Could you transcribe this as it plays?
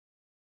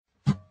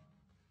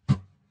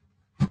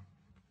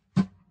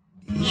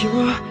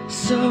You're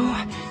so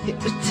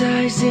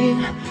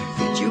hypnotizing.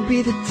 Could you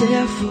be the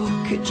devil?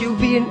 Could you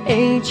be an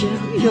angel?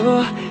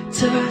 Your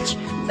touch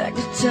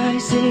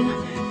magnetizing.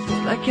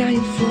 Feel like I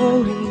am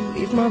floating,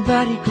 leave my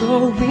body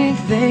glowing.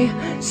 They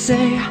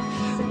say,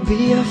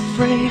 be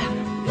afraid,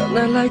 you're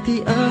not like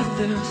the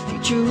others.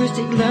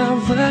 Futuristic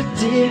lover,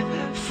 dear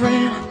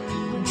friend,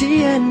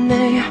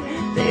 DNA.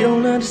 They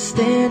don't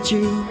understand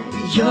you.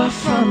 You're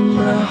from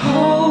a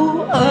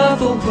whole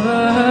other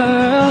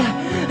world,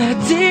 a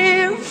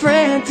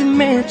different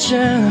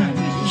dimension.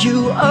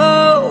 You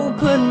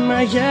open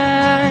my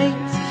eyes,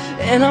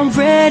 and I'm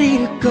ready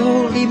to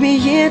go. Lead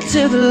me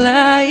into the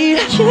light.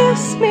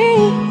 Kiss me,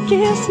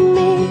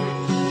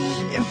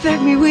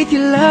 infect me with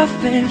your love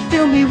and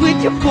fill me with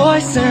your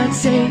poison.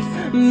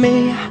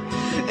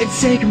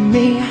 Take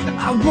me.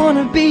 I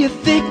wanna be a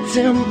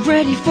victim,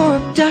 ready for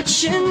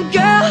abduction,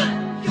 girl.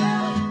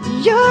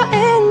 You're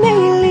an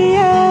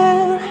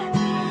alien.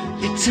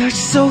 Your touch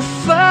so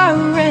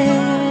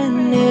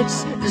foreign,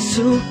 it's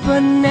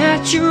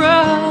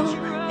supernatural,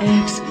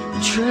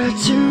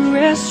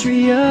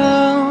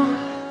 extraterrestrial.